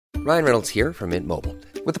Ryan Reynolds here from Mint Mobile.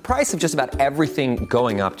 With the price of just about everything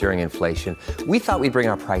going up during inflation, we thought we'd bring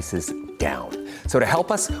our prices down. So to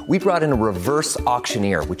help us, we brought in a reverse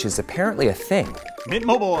auctioneer, which is apparently a thing. Mint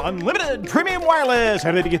Mobile Unlimited Premium Wireless.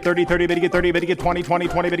 How to get 30, 30, bit to get 30, bit to get 20, 20,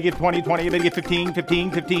 20, bit to get 20, 20, bit to get 15,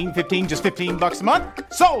 15, 15, 15, just $15 a month?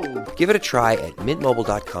 Sold! Give it a try at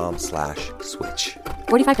mintmobile.com/switch.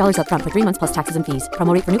 $45 up front for 3 months plus taxes and fees.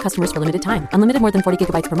 Promo rate for new customers for limited time. Unlimited more than 40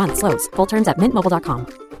 gigabytes per month. Slows full terms at mintmobile.com.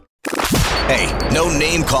 Hey, no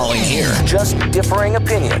name calling here. Just differing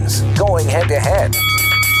opinions going head to head.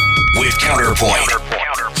 With Counterpoint.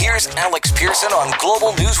 Here's Alex Pearson on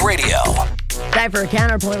Global News Radio. Time for a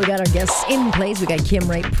Counterpoint. We got our guests in place. We got Kim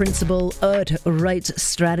Wright, principal at Wright's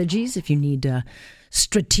Strategies. If you need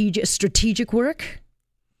strategic work,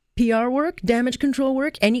 PR work, damage control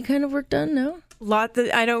work, any kind of work done, no?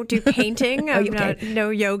 I don't do painting. No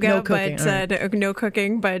yoga, no cooking, no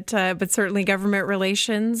cooking, but certainly government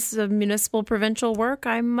relations, municipal provincial work.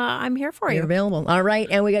 I'm here for you. You're available. All right,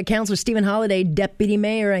 and we got Councillor Stephen Holiday, Deputy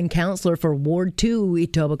Mayor and Councillor for Ward 2,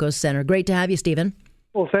 Etobicoke Centre. Great to have you, Stephen.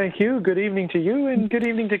 Well, thank you. Good evening to you, and good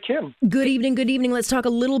evening to Kim. Good evening, good evening. Let's talk a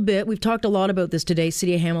little bit. We've talked a lot about this today.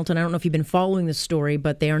 City of Hamilton, I don't know if you've been following this story,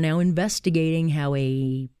 but they are now investigating how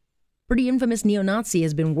a pretty infamous neo-Nazi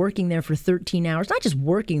has been working there for 13 hours. Not just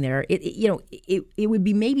working there. It would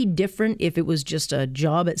be maybe different if it was just a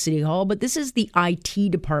job at City Hall, but this is the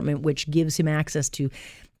IT department, which gives him access to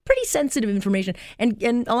pretty sensitive information.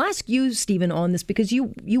 And I'll ask you, Stephen, on this, because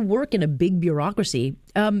you work in a big bureaucracy.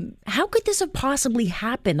 How could this have possibly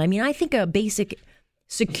happened? I mean, I think a basic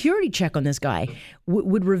security check on this guy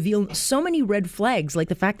would reveal so many red flags, like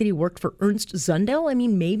the fact that he worked for Ernst Zundel. I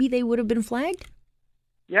mean, maybe they would have been flagged?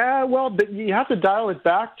 Yeah, well, but you have to dial it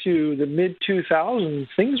back to the mid-2000s.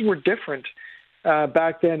 Things were different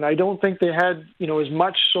back then. I don't think they had, as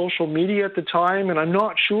much social media at the time, and I'm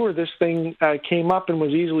not sure this thing came up and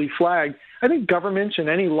was easily flagged. I think governments and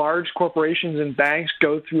any large corporations and banks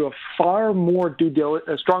go through a far more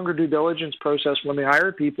stronger due diligence process when they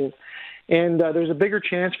hire people, and there's a bigger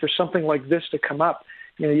chance for something like this to come up.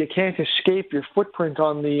 You can't escape your footprint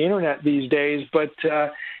on the internet these days, but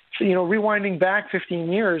rewinding back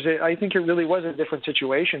 15 years, I think it really was a different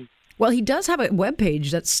situation. Well, he does have a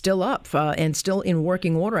webpage that's still up and still in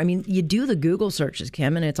working order. I mean, you do the Google searches,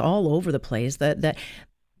 Kim, and it's all over the place that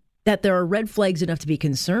there are red flags enough to be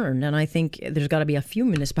concerned. And I think there's got to be a few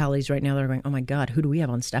municipalities right now that are going, oh my God, who do we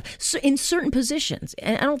have on staff? So in certain positions,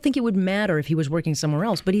 and I don't think it would matter if he was working somewhere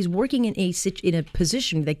else, but he's working in a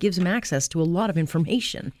position that gives him access to a lot of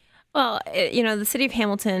information. Well, the city of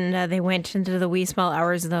Hamilton, they went into the wee small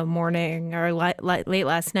hours of the morning or late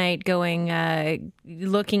last night looking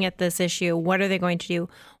at this issue. What are they going to do?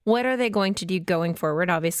 What are they going to do going forward?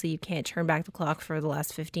 Obviously, you can't turn back the clock for the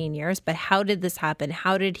last 15 years, but how did this happen?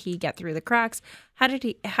 How did he get through the cracks? How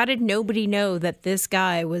did nobody know that this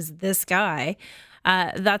guy was this guy?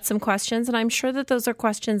 That's some questions, and I'm sure that those are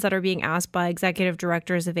questions that are being asked by executive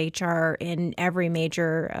directors of HR in every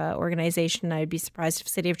major organization. I'd be surprised if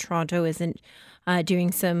City of Toronto isn't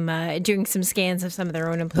doing some scans of some of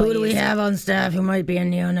their own employees. Who do we have on staff who might be a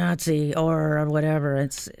neo-Nazi or whatever?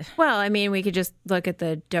 Well, I mean, we could just look at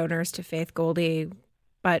the donors to Faith Goldie.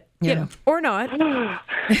 But, or not,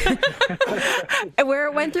 where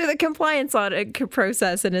it went through the compliance audit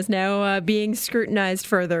process and is now being scrutinized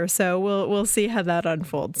further. So we'll see how that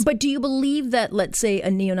unfolds. But do you believe that, let's say,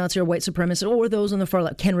 a neo-Nazi or white supremacist or those on the far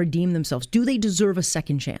left can redeem themselves? Do they deserve a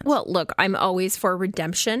second chance? Well, look, I'm always for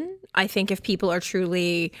redemption. I think if people are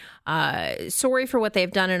truly sorry for what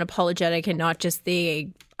they've done and apologetic and not just the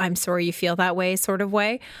I'm sorry you feel that way sort of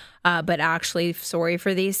way, but actually sorry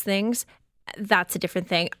for these things, that's a different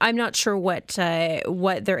thing. I'm not sure what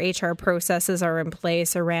their HR processes are in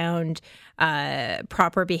place around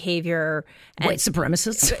proper behavior. White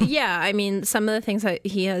supremacists? Yeah, I mean, some of the things that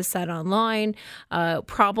he has said online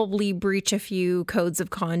probably breach a few codes of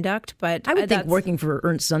conduct. But I would think working for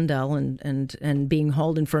Ernst Zundel and being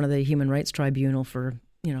hauled in front of the Human Rights Tribunal for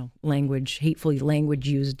hateful language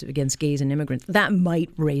used against gays and immigrants, that might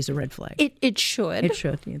raise a red flag. It should. It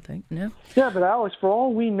should, you think? No? Yeah, but Alex, for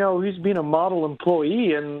all we know, he's been a model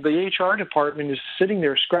employee, and the HR department is sitting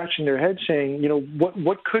there scratching their head saying,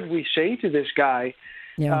 what could we say to this guy?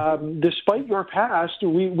 Yeah. Despite your past,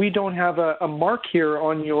 we don't have a mark here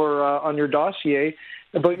on your dossier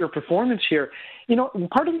about your performance here.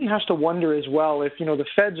 Part of me has to wonder as well if, the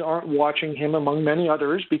feds aren't watching him among many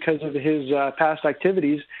others because of his past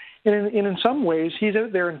activities. And in some ways, he's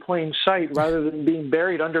out there in plain sight rather than being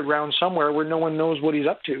buried underground somewhere where no one knows what he's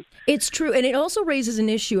up to. It's true. And it also raises an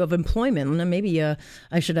issue of employment. And maybe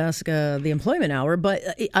I should ask the Employment Hour, but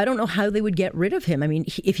I don't know how they would get rid of him. I mean,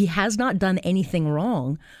 if he has not done anything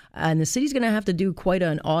wrong, and the city's going to have to do quite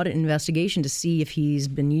an audit investigation to see if he's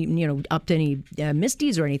been, up to any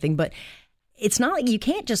misdeeds or anything. But it's not like you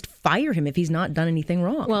can't just fire him if he's not done anything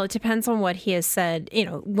wrong. Well, it depends on what he has said.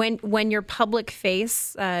 When your public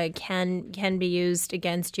face can be used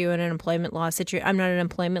against you in an employment law situation. I'm not an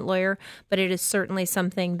employment lawyer, but it is certainly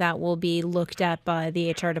something that will be looked at by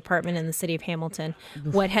the HR department in the city of Hamilton.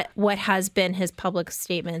 What has been his public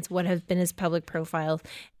statements? What have been his public profiles?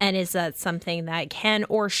 And is that something that can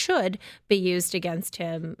or should be used against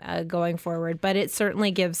him going forward? But it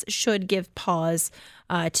certainly should give pause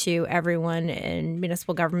to everyone in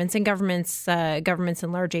municipal governments and governments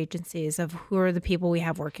and large agencies of who are the people we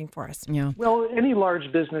have working for us. Yeah. Well, any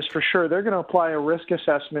large business, for sure, they're going to apply a risk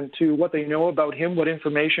assessment to what they know about him, what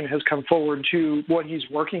information has come forward to what he's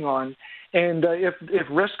working on. And if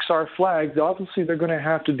risks are flagged, obviously they're going to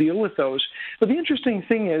have to deal with those. But the interesting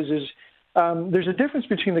thing is there's a difference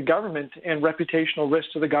between the government and reputational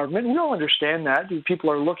risk to the government. We all understand that. People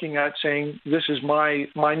are looking at saying, this is my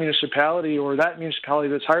municipality or that municipality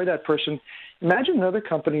that's hired that person. Imagine another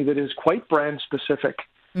company that is quite brand specific,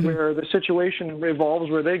 where the situation evolves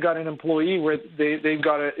where they got an employee where they've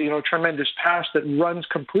got a tremendous past that runs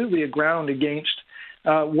completely aground against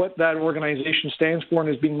what that organization stands for and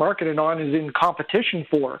is being marketed on, is in competition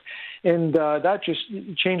for. And that just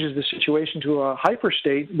changes the situation to a hyper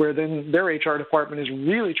state where then their HR department is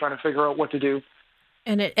really trying to figure out what to do.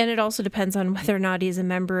 And it also depends on whether or not he's a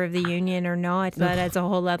member of the union or not. That adds a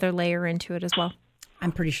whole other layer into it as well.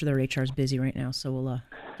 I'm pretty sure their HR is busy right now, so we'll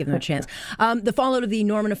give them a chance. The fallout of the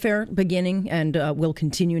Norman affair beginning and will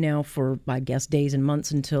continue now for, I guess, days and months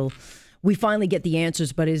until we finally get the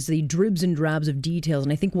answers, but is the dribs and drabs of details.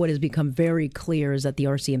 And I think what has become very clear is that the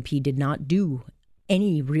RCMP did not do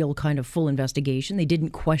any real kind of full investigation. They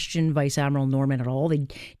didn't question Vice Admiral Norman at all. They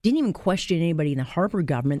didn't even question anybody in the Harper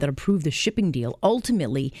government that approved the shipping deal.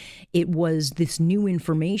 Ultimately, it was this new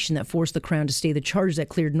information that forced the Crown to stay the charge that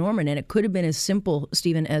cleared Norman. And it could have been as simple,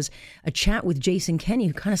 Stephen, as a chat with Jason Kenney,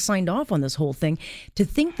 who kind of signed off on this whole thing. To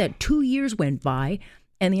think that 2 years went by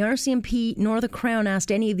and the RCMP nor the Crown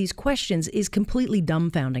asked any of these questions is completely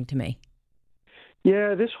dumbfounding to me.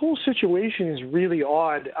 Yeah, this whole situation is really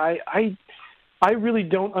odd. I really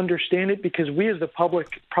don't understand it because we as the public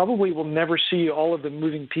probably will never see all of the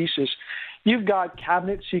moving pieces. You've got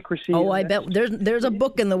cabinet secrecy. Oh, I bet there's a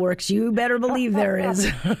book in the works. You better believe there is.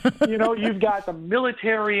 You've got the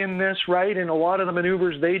military in this, right? And a lot of the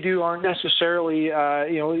maneuvers they do aren't necessarily,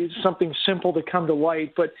 something simple to come to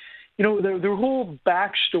light. But, the whole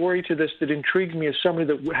backstory to this that intrigues me as somebody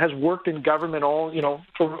that has worked in government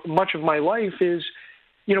for much of my life is,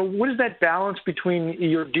 what is that balance between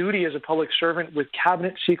your duty as a public servant with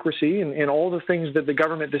cabinet secrecy and all the things that the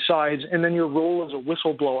government decides, and then your role as a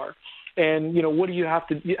whistleblower? And, what do you have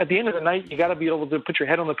to – at the end of the night, you got to be able to put your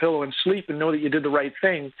head on the pillow and sleep and know that you did the right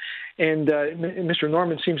thing. And Mr.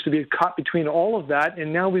 Norman seems to be caught between all of that.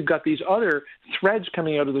 And now we've got these other threads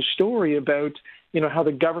coming out of the story about, how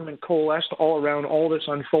the government coalesced all around all this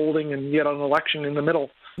unfolding and yet an election in the middle.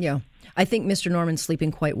 Yeah. I think Mr. Norman's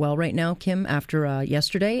sleeping quite well right now, Kim, after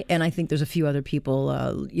yesterday. And I think there's a few other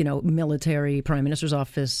people, military, Prime Minister's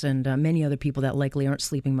office, and many other people that likely aren't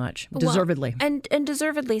sleeping much, deservedly. Well, and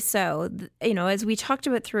deservedly so. As we talked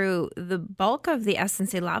about through the bulk of the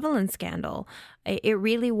SNC-Lavalin scandal, it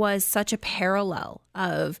really was such a parallel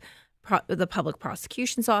of the public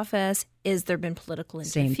prosecution's office. Is there been political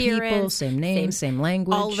interference? Same people, same names, same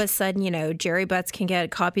language. All of a sudden, Jerry Butts can get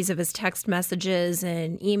copies of his text messages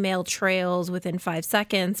and email trails within 5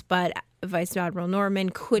 seconds, but Vice Admiral Norman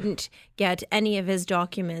couldn't get any of his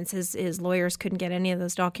documents. His lawyers couldn't get any of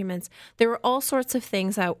those documents. There were all sorts of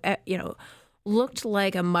things that, looked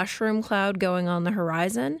like a mushroom cloud going on the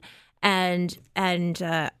horizon. And then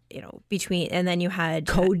you had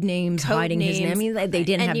code names hiding his name. I mean, they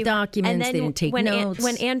didn't have documents. They didn't take notes.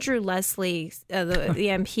 When Andrew Leslie, the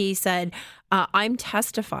MP, said, "I'm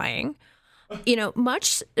testifying,"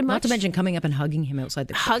 much not to mention coming up and hugging him outside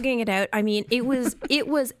the hugging it out. I mean, it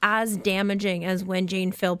was as damaging as when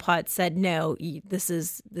Jane Philpott said, "No, this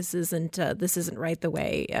isn't right the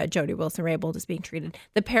way Jody Wilson-Raybould is being treated."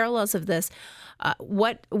 The parallels of this,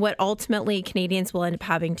 what ultimately Canadians will end up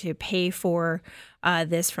having to pay for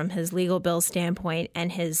this from his legal bill standpoint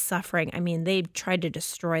and his suffering. I mean, they tried to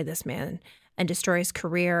destroy this man. and destroy his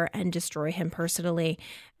career and destroy him personally.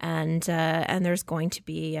 And there's going to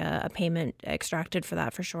be a payment extracted for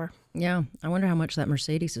that for sure. Yeah. I wonder how much that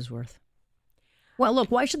Mercedes is worth. Well,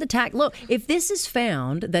 look, why should the tax... Look, if this is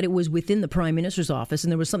found that it was within the Prime Minister's office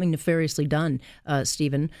and there was something nefariously done,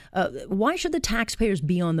 Stephen, why should the taxpayers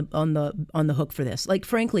be on the hook for this? Like,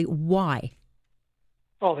 frankly, why?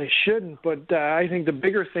 Well, they shouldn't, but I think the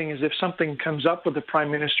bigger thing is if something comes up with the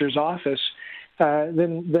Prime Minister's office,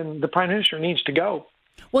 then the Prime Minister needs to go.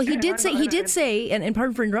 Well, he did say, and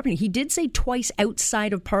pardon for interrupting, he did say twice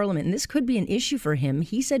outside of Parliament, and this could be an issue for him.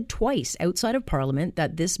 He said twice outside of Parliament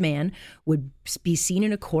that this man would be seen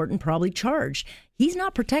in a court and probably charged. He's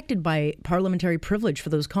not protected by parliamentary privilege for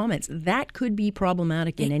those comments. That could be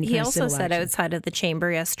problematic in any kind of civil action. He also said outside of the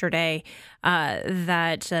chamber yesterday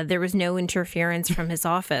that there was no interference from his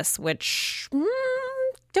office, which...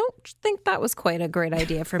 don't think that was quite a great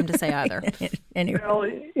idea for him to say either. Anyway. Well,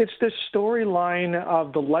 it's this storyline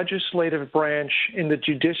of the legislative branch and the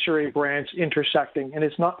judiciary branch intersecting, and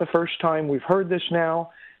it's not the first time we've heard this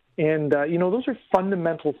now. And, those are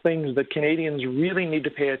fundamental things that Canadians really need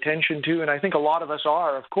to pay attention to, and I think a lot of us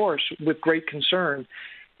are, of course, with great concern.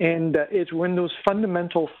 And it's when those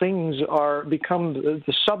fundamental things become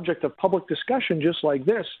the subject of public discussion just like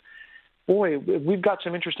this, boy, we've got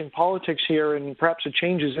some interesting politics here and perhaps a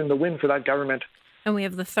change is in the wind for that government. And we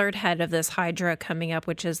have the third head of this Hydra coming up,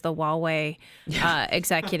 which is the Huawei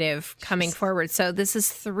executive coming forward. So this is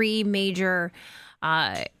three major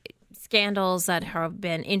scandals that have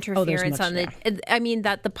been interference on the... I mean,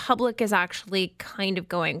 that the public is actually kind of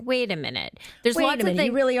going, wait a minute. There's lots of things.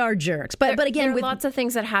 You really are jerks. But again, there are lots of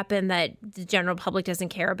things that happen that the general public doesn't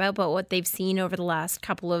care about, but what they've seen over the last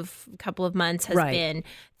couple of months has been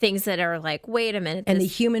things that are like, wait a minute. And the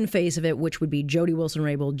human face of it, which would be Jody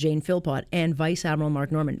Wilson-Raybould, Jane Philpott, and Vice Admiral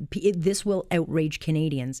Mark Norman. This will outrage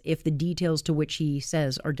Canadians if the details to which he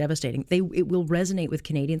says are devastating. It will resonate with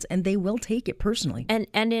Canadians, and they will take it personally.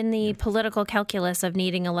 And in the political calculus of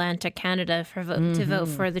needing Atlantic Canada to vote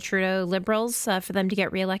for the Trudeau Liberals for them to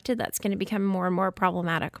get reelected, that's going to become more and more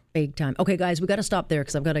problematic. Big time. Okay, guys, we got to stop there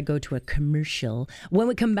because I've got to go to a commercial. When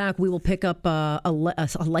we come back, we will pick up a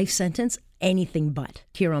life sentence. Anything but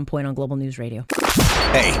here on Point on Global News Radio.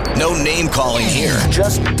 Hey, no name calling here.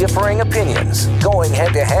 Just differing opinions going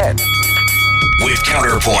head to head. With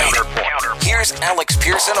Counterpoint. Here's Alex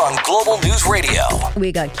Pearson on Global News Radio.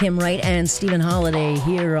 We got Kim Wright and Stephen Holiday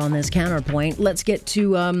here on this Counterpoint. Let's get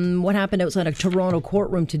to what happened outside a Toronto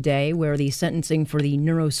courtroom today, where the sentencing for the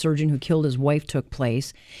neurosurgeon who killed his wife took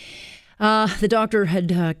place. The doctor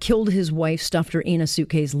had killed his wife, stuffed her in a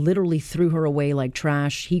suitcase, literally threw her away like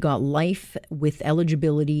trash. He got life with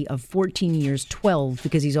eligibility of 14 years, 12,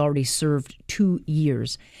 because he's already served 2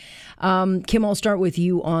 years. Kim, I'll start with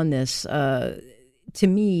you on this. To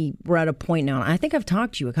me, we're at a point now, and I think I've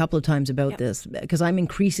talked to you a couple of times about this, because I'm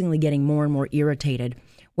increasingly getting more and more irritated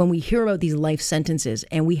when we hear about these life sentences,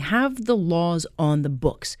 and we have the laws on the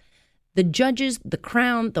books. The judges, the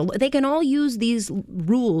Crown, they can all use these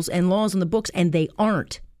rules and laws on the books, and they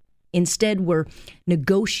aren't. Instead, we're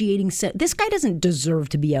negotiating. This guy doesn't deserve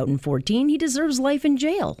to be out in 14. He deserves life in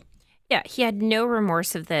jail. Yeah, he had no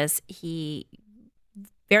remorse of this. He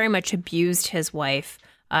very much abused his wife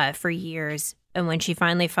for years. And when she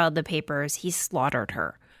finally filed the papers, he slaughtered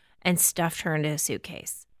her and stuffed her into a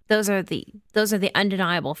suitcase. Those are the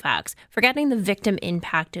undeniable facts. Forgetting the victim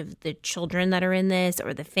impact of the children that are in this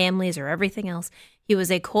or the families or everything else. He was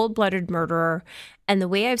a cold-blooded murderer. And the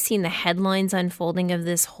way I've seen the headlines unfolding of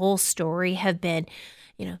this whole story have been,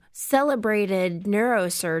 celebrated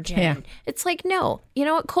neurosurgeon. Yeah. It's like, no, you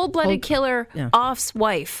know what? Cold-blooded killer off's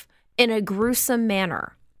wife in a gruesome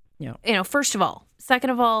manner. Yeah. First of all.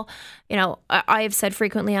 Second of all, I have said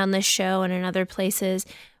frequently on this show and in other places,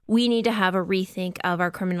 we need to have a rethink of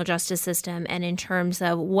our criminal justice system, and in terms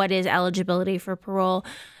of what is eligibility for parole.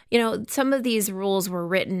 Some of these rules were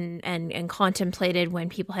written and contemplated when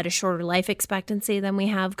people had a shorter life expectancy than we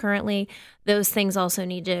have currently. Those things also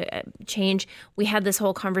need to change. We had this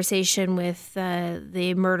whole conversation with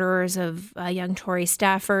the murderers of young Tori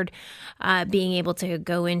Stafford being able to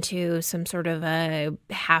go into some sort of a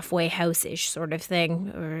halfway house-ish sort of thing,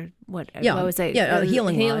 or what was it? Yeah, a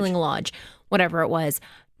healing lodge, whatever it was.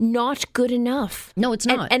 Not good enough. No, it's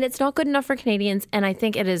not. And it's not good enough for Canadians. And I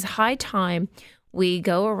think it is high time we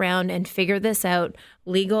go around and figure this out.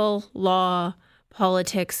 Legal, law,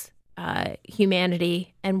 politics,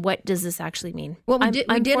 humanity and what does this actually mean. Well,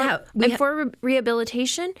 I'm for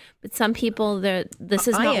rehabilitation, but some people, this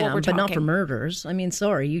is not what we're talking. But not for murders. I mean,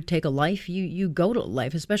 sorry, you take a life, you go to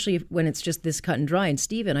life, especially when it's just this cut and dry. And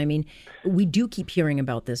Stephen, I mean, we do keep hearing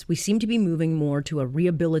about this. We seem to be moving more to a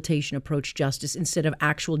rehabilitation approach justice instead of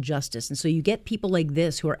actual justice. And so you get people like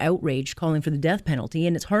this who are outraged calling for the death penalty,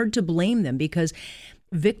 and it's hard to blame them because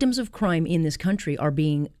victims of crime in this country are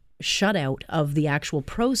being shut out of the actual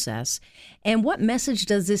process. And what message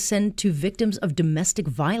does this send to victims of domestic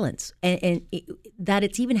violence? And that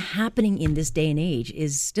it's even happening in this day and age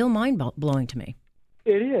is still mind-blowing to me.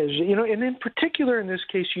 It is, and in particular in this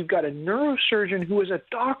case, you've got a neurosurgeon who is a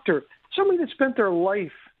doctor, somebody that spent their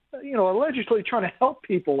life, allegedly trying to help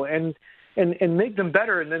people and make them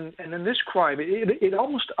better. And then this crime, it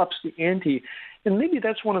almost ups the ante. And maybe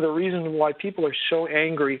that's one of the reasons why people are so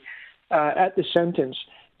angry at the sentence.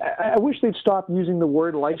 I wish they'd stop using the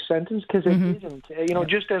word life sentence because it isn't,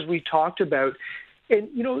 just as we talked about. And,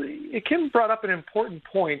 Kim brought up an important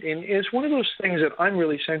point, and it's one of those things that I'm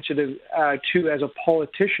really sensitive to as a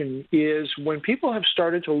politician is when people have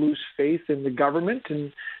started to lose faith in the government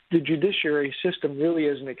and the judiciary system really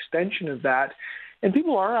as an extension of that. And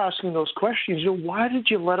people are asking those questions, why did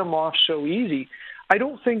you let them off so easy? I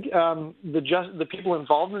don't think the people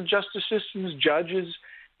involved in the justice systems, judges,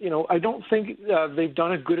 I don't think they've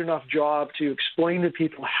done a good enough job to explain to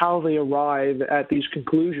people how they arrive at these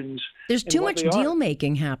conclusions. There's too much deal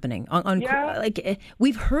making happening.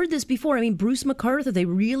 We've heard this before. I mean, Bruce McArthur, they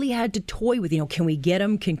really had to toy with, can we get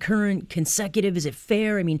him concurrent, consecutive? Is it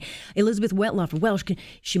fair? I mean, Elizabeth Welsh,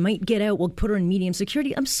 she might get out. We'll put her in medium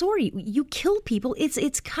security. I'm sorry, you kill people.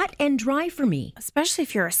 It's cut and dry for me. Especially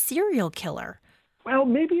if you're a serial killer. Well,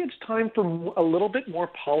 maybe it's time for a little bit more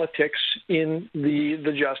politics in the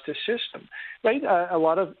justice system, right? A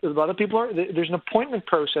lot of people there's an appointment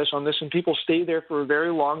process on this, and people stay there for a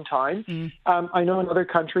very long time. I know in other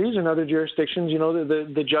countries and other jurisdictions,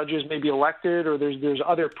 the judges may be elected, or there's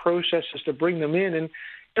other processes to bring them in,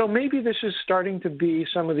 and maybe this is starting to be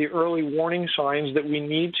some of the early warning signs that we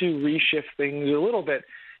need to reshift things a little bit.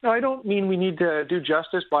 Now, I don't mean we need to do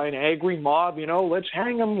justice by an angry mob. Let's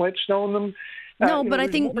hang them, let's stone them. No, but I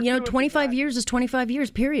think, 25 years is 25 years,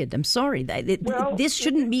 period. I'm sorry. This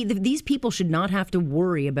shouldn't be, these people should not have to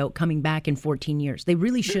worry about coming back in 14 years. They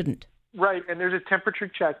really shouldn't. Right, and there's a temperature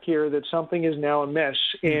check here that something is now amiss,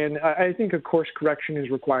 and I think a course correction is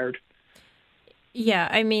required. Yeah,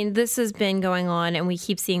 I mean, this has been going on, and we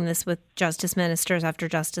keep seeing this with justice ministers after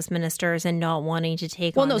justice ministers and not wanting to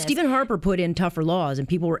take on this. Stephen Harper put in tougher laws, and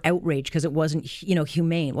people were outraged because it wasn't,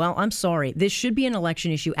 humane. Well, I'm sorry. This should be an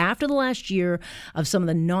election issue. After the last year of some of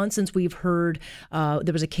the nonsense we've heard,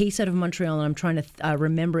 there was a case out of Montreal, and I'm trying to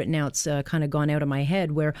remember it now. It's kind of gone out of my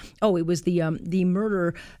head, where, it was the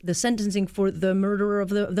murder, the sentencing for the murderer of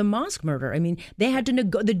the mosque murder. I mean, they had to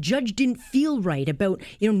the judge didn't feel right about,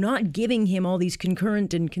 not giving him all these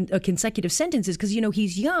concurrent and consecutive sentences because,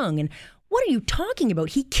 he's young. And what are you talking about?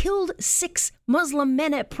 He killed 6 Muslim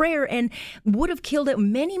men at prayer and would have killed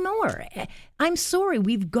many more. I'm sorry.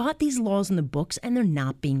 We've got these laws in the books and they're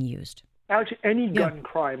not being used. Alex, any gun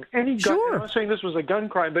crime, any gun. Sure. I'm not saying this was a gun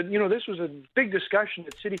crime, but, this was a big discussion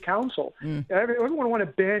at City Council. Everyone wanted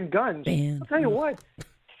to ban guns. I'll tell you what.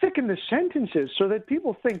 Thicken the sentences so that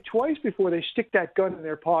people think twice before they stick that gun in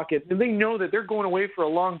their pocket and they know that they're going away for a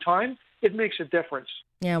long time. It makes a difference.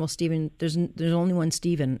 Yeah, well, Stephen, there's only one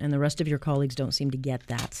Stephen, and the rest of your colleagues don't seem to get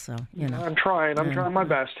that. So, I'm trying. I'm trying my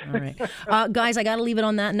best. All right. Guys, I got to leave it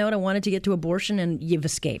on that note. I wanted to get to abortion, and you've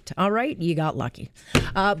escaped. All right? You got lucky.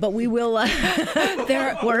 But we will...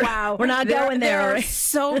 we're not going there. There are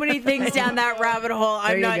so many things down that rabbit hole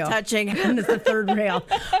I'm not touching. It's the third rail.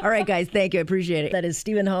 All right, guys. Thank you. I appreciate it. That is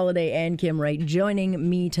Stephen Holiday and Kim Wright joining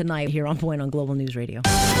me tonight here on Point on Global News Radio.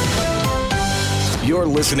 You're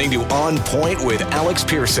listening to On Point with Alex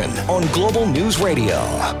Pearson on Global News Radio.